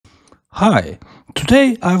Hi,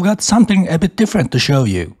 today I've got something a bit different to show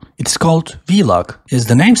you. It's called Welock. As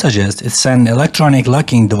the name suggests, it's an electronic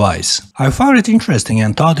locking device. I found it interesting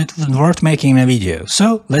and thought it was worth making a video,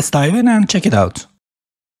 so let's dive in and check it out.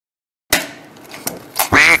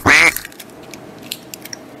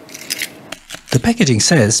 The packaging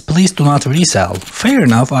says, please do not resell. Fair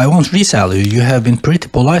enough, I won't resell you, you have been pretty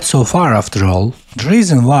polite so far after all. The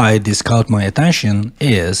reason why this caught my attention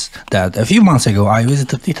is that a few months ago I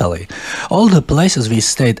visited Italy. All the places we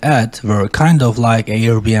stayed at were kind of like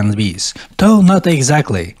Airbnbs, though not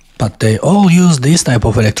exactly, but they all use these type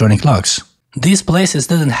of electronic locks. These places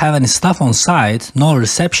didn't have any staff on site, no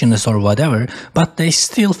receptionist or whatever, but they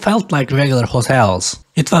still felt like regular hotels.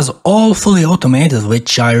 It was all fully automated,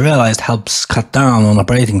 which I realized helps cut down on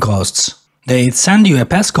operating costs. They'd send you a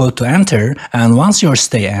passcode to enter, and once your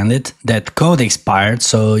stay ended, that code expired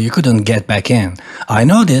so you couldn't get back in. I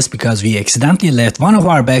know this because we accidentally left one of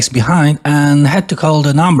our bags behind and had to call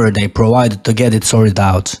the number they provided to get it sorted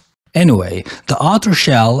out. Anyway, the outer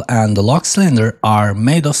shell and the lock cylinder are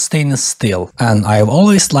made of stainless steel, and I've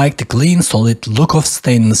always liked the clean, solid look of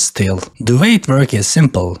stainless steel. The way it works is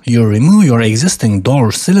simple. You remove your existing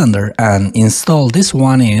door cylinder and install this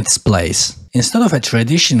one in its place. Instead of a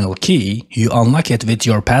traditional key, you unlock it with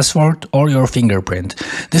your password or your fingerprint.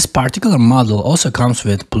 This particular model also comes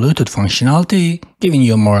with Bluetooth functionality, giving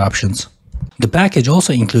you more options. The package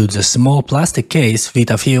also includes a small plastic case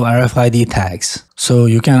with a few RFID tags, so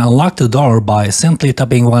you can unlock the door by simply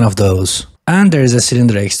tapping one of those. And there is a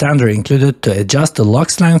cylinder extender included to adjust the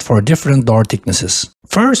lock length for different door thicknesses.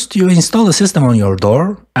 First, you install the system on your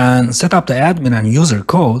door and set up the admin and user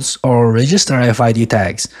codes or register RFID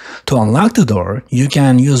tags. To unlock the door, you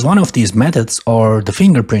can use one of these methods or the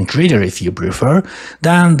fingerprint reader if you prefer,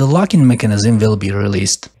 then the locking mechanism will be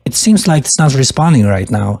released. It seems like it's not responding right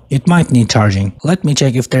now. It might need charging. Let me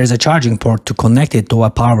check if there is a charging port to connect it to a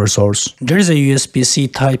power source. There is a USB-C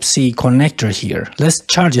Type-C connector here. Let's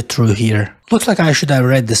charge it through here. Looks like I should have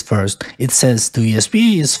read this first. It says the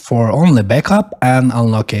USB is for only backup and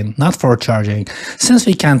unlocking, not for charging. Since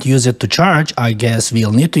we can't use it to charge, I guess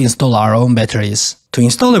we'll need to install our own batteries. To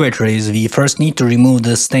install the batteries, we first need to remove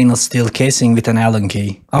the stainless steel casing with an Allen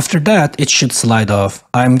key. After that, it should slide off.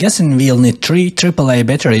 I'm guessing we'll need 3 AAA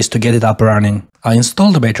batteries to get it up running. I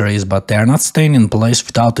installed the batteries, but they are not staying in place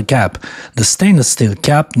without the cap. The stainless steel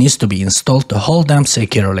cap needs to be installed to hold them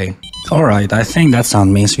securely. Alright, I think that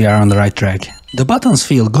sound means we are on the right track. The buttons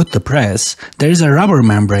feel good to press, there is a rubber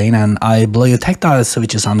membrane and I believe tactile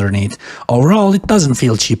switches underneath. Overall, it doesn't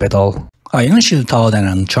feel cheap at all. I initially thought an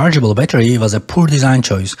unchargeable battery was a poor design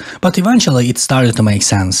choice, but eventually it started to make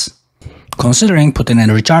sense. Considering putting a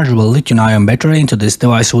rechargeable lithium-ion battery into this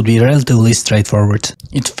device would be relatively straightforward.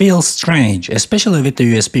 It feels strange, especially with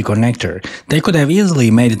the USB connector. They could have easily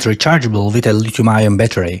made it rechargeable with a lithium-ion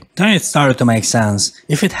battery. Then it started to make sense.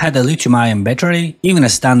 If it had a lithium-ion battery, even a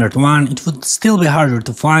standard one, it would still be harder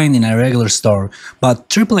to find in a regular store, but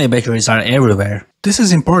AAA batteries are everywhere. This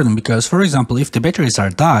is important because, for example, if the batteries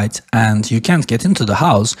are died and you can't get into the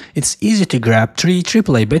house, it's easy to grab 3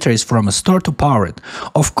 AAA batteries from a store to power it.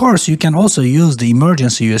 Of course, you can also use the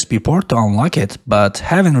emergency USB port to unlock it, but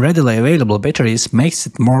having readily available batteries makes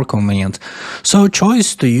it more convenient. So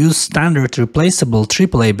choice to use standard replaceable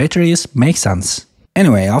AAA batteries makes sense.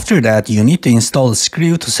 Anyway, after that you need to install a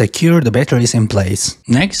screw to secure the batteries in place.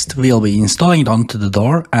 Next, we'll be installing it onto the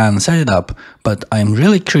door and set it up, but I'm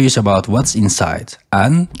really curious about what's inside,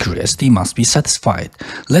 and curiosity must be satisfied.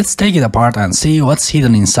 Let's take it apart and see what's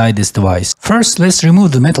hidden inside this device. First, let's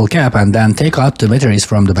remove the metal cap and then take out the batteries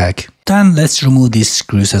from the back. Then let's remove these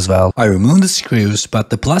screws as well. I removed the screws, but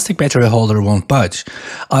the plastic battery holder won't budge.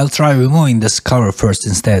 I'll try removing this cover first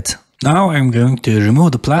instead. Now I'm going to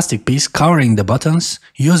remove the plastic piece covering the buttons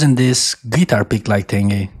using this guitar pick like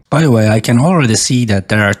thingy. By the way, I can already see that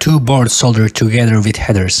there are 2 boards soldered together with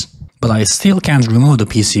headers. But I still can't remove the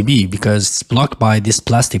PCB because it's blocked by this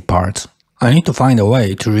plastic part. I need to find a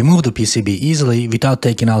way to remove the PCB easily without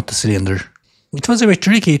taking out the cylinder. It was a bit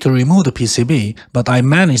tricky to remove the PCB, but I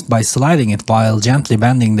managed by sliding it while gently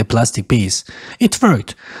bending the plastic piece. It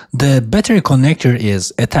worked. The battery connector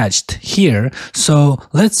is attached here, so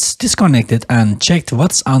let's disconnect it and check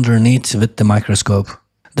what's underneath with the microscope.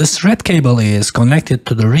 This red cable is connected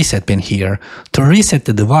to the reset pin here. To reset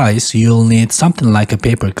the device, you'll need something like a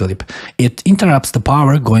paper clip. It interrupts the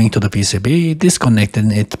power going to the PCB, disconnecting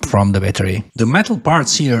it from the battery. The metal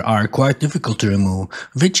parts here are quite difficult to remove,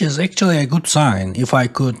 which is actually a good sign. If I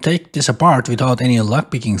could take this apart without any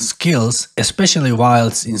lockpicking skills, especially while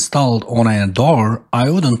it's installed on a door, I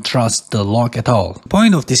wouldn't trust the lock at all. The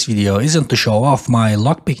point of this video isn't to show off my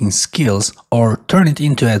lockpicking skills or turn it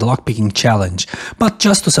into a lockpicking challenge, but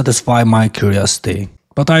just to satisfy my curiosity.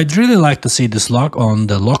 But I'd really like to see this lock on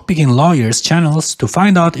the lockpicking lawyer's channels to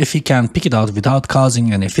find out if he can pick it out without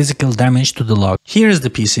causing any physical damage to the lock. Here is the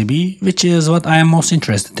PCB, which is what I am most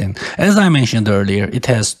interested in. As I mentioned earlier, it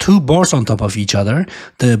has two boards on top of each other.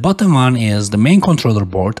 The bottom one is the main controller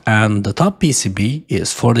board and the top PCB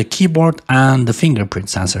is for the keyboard and the fingerprint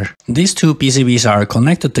sensor. These two PCBs are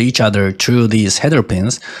connected to each other through these header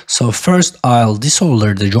pins, so first I'll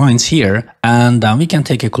desolder the joints here and then we can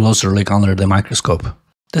take a closer look under the microscope.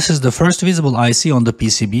 This is the first visible IC on the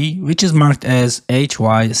PCB, which is marked as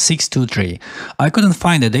HY623. I couldn't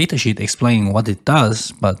find a datasheet explaining what it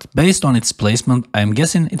does, but based on its placement, I'm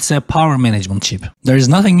guessing it's a power management chip. There is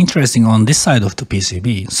nothing interesting on this side of the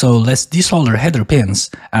PCB, so let's desolder header pins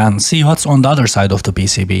and see what's on the other side of the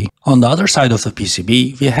PCB. On the other side of the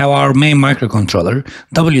PCB, we have our main microcontroller,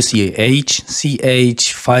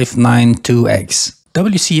 WCH-CH592X.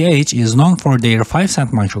 WCH is known for their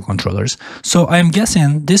 5-cent microcontrollers, so I'm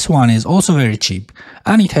guessing this one is also very cheap,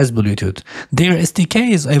 and it has Bluetooth. Their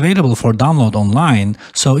SDK is available for download online,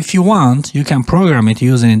 so if you want, you can program it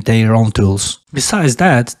using their own tools. Besides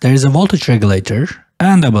that, there is a voltage regulator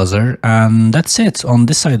and a buzzer, and that's it on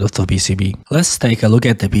this side of the PCB. Let's take a look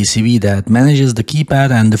at the PCB that manages the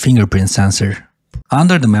keypad and the fingerprint sensor.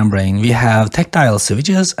 Under the membrane, we have tactile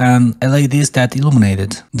switches and LEDs that illuminate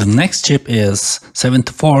it. The next chip is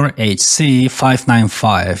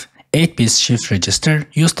 74HC595, 8-piece shift register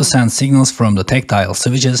used to send signals from the tactile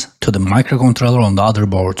switches to the microcontroller on the other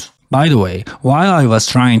board. By the way, while I was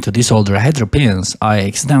trying to desolder header pins, I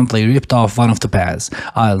accidentally ripped off one of the pads.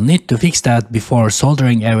 I'll need to fix that before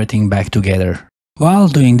soldering everything back together. While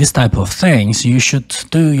doing this type of things, you should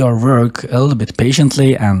do your work a little bit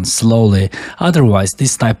patiently and slowly, otherwise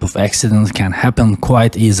this type of accident can happen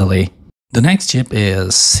quite easily. The next chip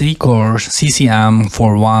is C-Core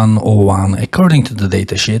CCM4101. According to the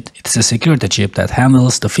datasheet, it's a security chip that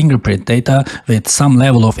handles the fingerprint data with some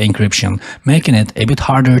level of encryption, making it a bit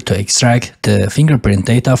harder to extract the fingerprint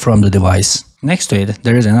data from the device. Next to it,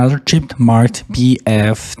 there is another chip marked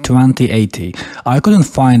BF2080. I couldn't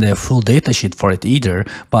find a full datasheet for it either,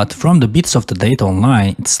 but from the bits of the data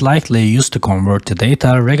online, it's likely used to convert the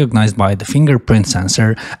data recognized by the fingerprint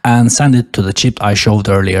sensor and send it to the chip I showed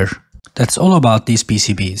earlier. That's all about these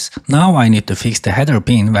PCBs. Now I need to fix the header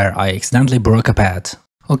pin where I accidentally broke a pad.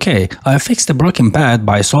 Okay, I fixed the broken pad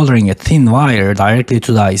by soldering a thin wire directly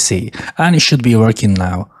to the IC, and it should be working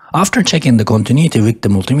now. After checking the continuity with the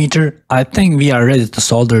multimeter, I think we are ready to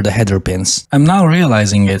solder the header pins. I'm now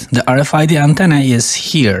realizing it, the RFID antenna is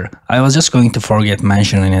here. I was just going to forget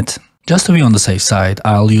mentioning it. Just to be on the safe side,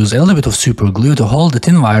 I'll use a little bit of super glue to hold the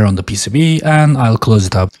thin wire on the PCB and I'll close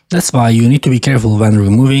it up. That's why you need to be careful when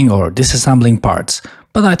removing or disassembling parts.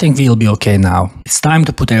 But I think we'll be okay now. It's time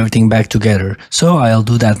to put everything back together, so I'll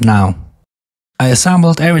do that now. I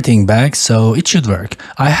assembled everything back, so it should work.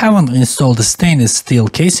 I haven't installed the stainless steel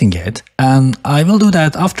casing yet, and I will do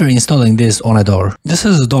that after installing this on a door. This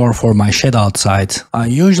is a door for my shed outside. I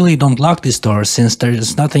usually don't lock this door since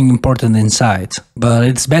there's nothing important inside, but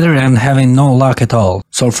it's better than having no lock at all.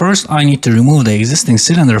 So first I need to remove the existing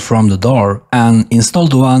cylinder from the door and install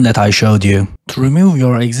the one that I showed you. To remove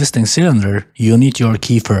your existing cylinder, you need your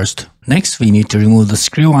key first. Next we need to remove the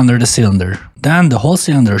screw under the cylinder. Then the whole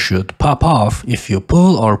cylinder should pop off if you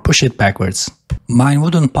pull or push it backwards. Mine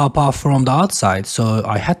wouldn't pop off from the outside, so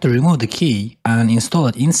I had to remove the key and install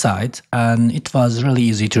it inside, and it was really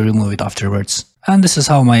easy to remove it afterwards. And this is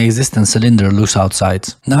how my existing cylinder looks outside.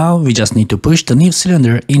 Now we just need to push the new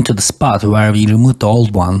cylinder into the spot where we removed the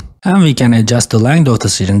old one. And we can adjust the length of the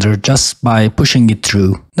cylinder just by pushing it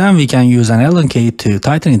through. Then we can use an Allen key to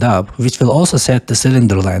tighten it up, which will also set the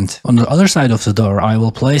cylinder length. On the other side of the door I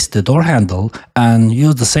will place the door handle and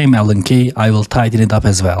use the same Allen key. I will tighten it up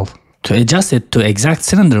as well. To adjust it to exact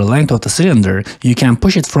cylinder length of the cylinder, you can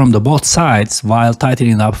push it from the both sides while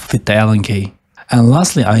tightening it up with the Allen key. And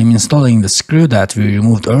lastly, I am installing the screw that we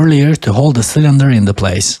removed earlier to hold the cylinder into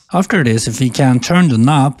place. After this, if we can turn the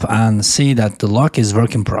knob and see that the lock is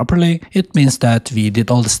working properly, it means that we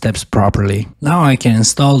did all the steps properly. Now I can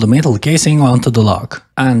install the metal casing onto the lock.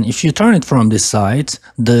 And if you turn it from this side,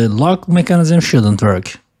 the lock mechanism shouldn't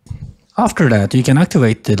work. After that, you can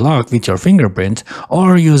activate the lock with your fingerprint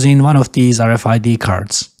or using one of these RFID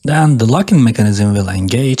cards. Then the locking mechanism will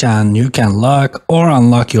engage and you can lock or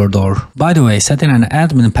unlock your door. By the way, setting an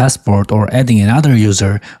admin passport or adding another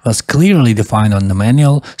user was clearly defined on the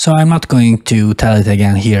manual, so I'm not going to tell it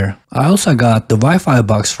again here. I also got the Wi-Fi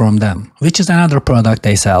box from them, which is another product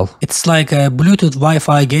they sell. It's like a Bluetooth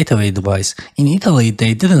Wi-Fi gateway device. In Italy,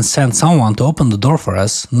 they didn't send someone to open the door for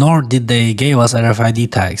us, nor did they give us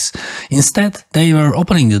RFID tags. Instead, they were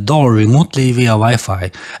opening the door remotely via Wi-Fi,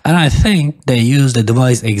 and I think they used the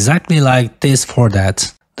device exactly like this for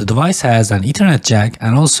that. The device has an Ethernet jack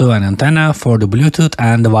and also an antenna for the Bluetooth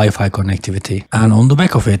and the Wi-Fi connectivity. And on the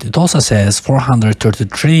back of it, it also says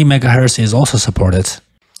 433 MHz is also supported.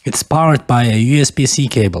 It's powered by a USB-C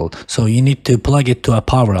cable, so you need to plug it to a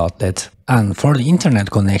power outlet. And for the internet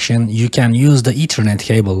connection, you can use the Ethernet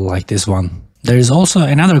cable like this one. There is also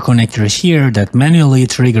another connector here that manually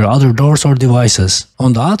trigger other doors or devices.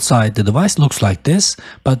 On the outside, the device looks like this,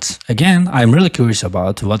 but again, I'm really curious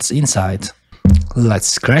about what's inside.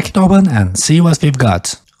 Let's crack it open and see what we've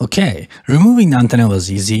got. Okay, removing the antenna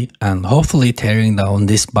was easy, and hopefully tearing down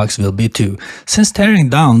this box will be too, since tearing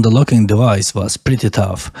down the locking device was pretty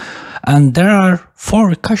tough. And there are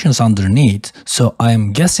 4 cushions underneath, so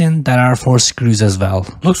I'm guessing there are 4 screws as well.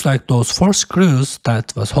 Looks like those 4 screws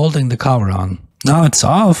that was holding the cover on. Now it's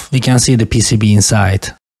off, we can see the PCB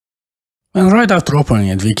inside. And right after opening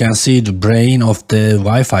it, we can see the brain of the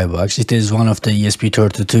Wi-Fi box. It is one of the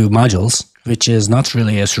ESP32 modules, which is not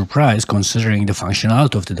really a surprise considering the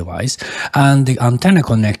functionality of the device. And the antenna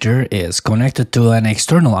connector is connected to an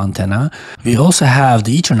external antenna. We also have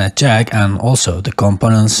the Ethernet jack and also the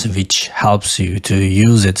components which helps you to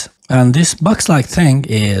use it. And this box-like thing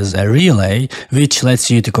is a relay which lets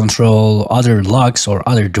you to control other locks or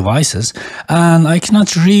other devices. And I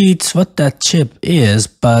cannot read what that chip is,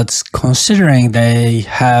 but considering they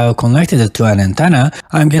have connected it to an antenna,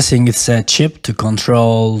 I'm guessing it's a chip to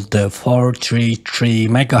control the 433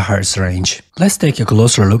 MHz range. Let's take a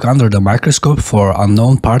closer look under the microscope for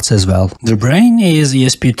unknown parts as well. The brain is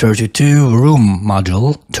ESP32 room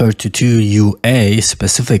module, 32UA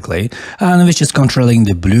specifically, and which is controlling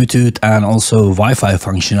the Bluetooth and also Wi-Fi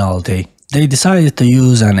functionality. They decided to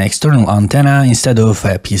use an external antenna instead of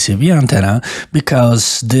a PCB antenna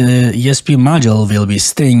because the ESP module will be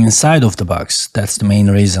staying inside of the box. That's the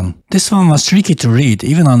main reason. This one was tricky to read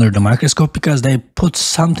even under the microscope because they put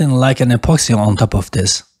something like an epoxy on top of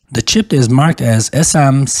this. The chip is marked as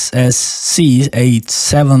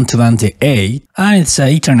SMSC8728 and it's an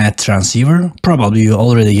Ethernet transceiver. Probably you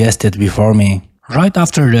already guessed it before me. Right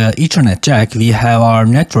after the Ethernet jack, we have our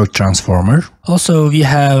network transformer. Also, we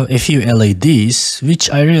have a few LEDs, which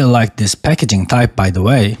I really like this packaging type by the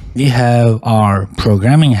way. We have our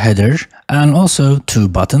programming header and also 2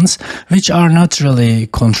 buttons, which are not really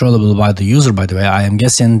controllable by the user by the way. I am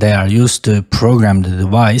guessing they are used to program the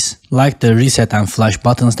device, like the reset and flash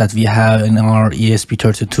buttons that we have in our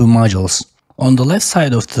ESP32 modules. On the left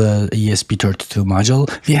side of the ESP32 module,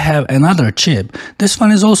 we have another chip. This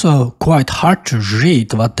one is also quite hard to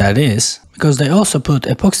read what that is, because they also put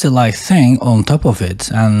epoxy-like thing on top of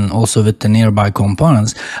it and also with the nearby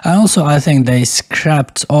components. And also I think they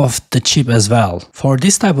scrapped off the chip as well. For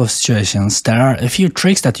this type of situations, there are a few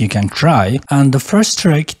tricks that you can try. And the first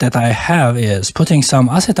trick that I have is putting some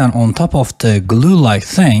acetone on top of the glue-like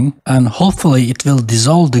thing, and hopefully it will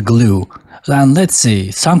dissolve the glue. And let's see,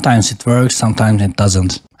 sometimes it works, sometimes it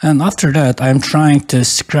doesn't. And after that, I'm trying to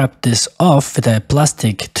scrap this off with a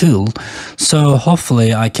plastic tool, so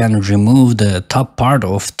hopefully I can remove the top part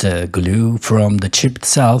of the glue from the chip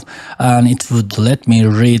itself, and it would let me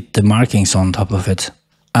read the markings on top of it.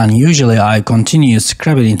 And usually I continue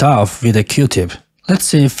scraping it off with a Q-tip. Let's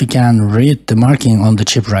see if we can read the marking on the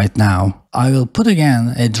chip right now. I will put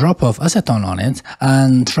again a drop of acetone on it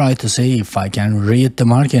and try to see if I can read the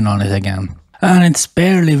marking on it again. And it's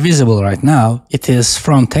barely visible right now. It is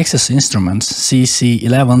from Texas Instruments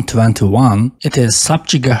CC1121. It is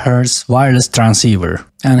sub-gigahertz wireless transceiver.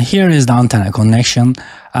 And here is the antenna connection.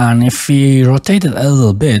 And if we rotate it a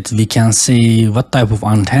little bit, we can see what type of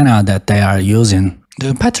antenna that they are using.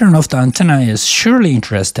 The pattern of the antenna is surely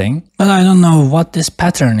interesting, but I don't know what this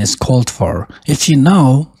pattern is called for. If you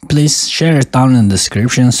know, please share it down in the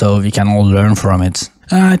description so we can all learn from it.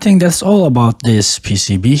 And I think that's all about this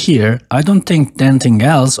PCB here. I don't think anything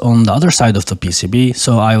else on the other side of the PCB,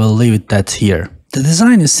 so I will leave it that here. The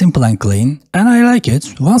design is simple and clean, and I like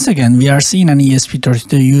it. Once again, we are seeing an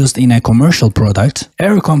ESP32 used in a commercial product.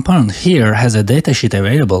 Every component here has a datasheet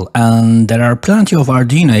available, and there are plenty of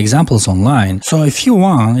Arduino examples online. So if you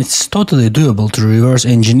want, it's totally doable to reverse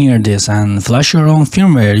engineer this and flash your own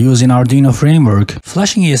firmware using Arduino framework.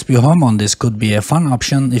 Flashing ESP Home on this could be a fun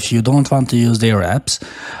option if you don't want to use their apps.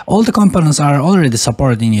 All the components are already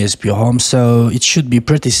supported in ESP Home, so it should be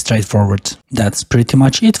pretty straightforward. That's pretty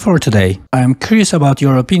much it for today. I am curious about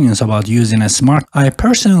your opinions about using a smart. I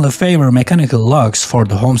personally favor mechanical locks for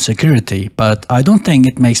the home security, but I don't think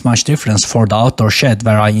it makes much difference for the outdoor shed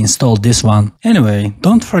where I installed this one. Anyway,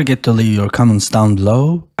 don't forget to leave your comments down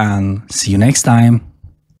below, and see you next time.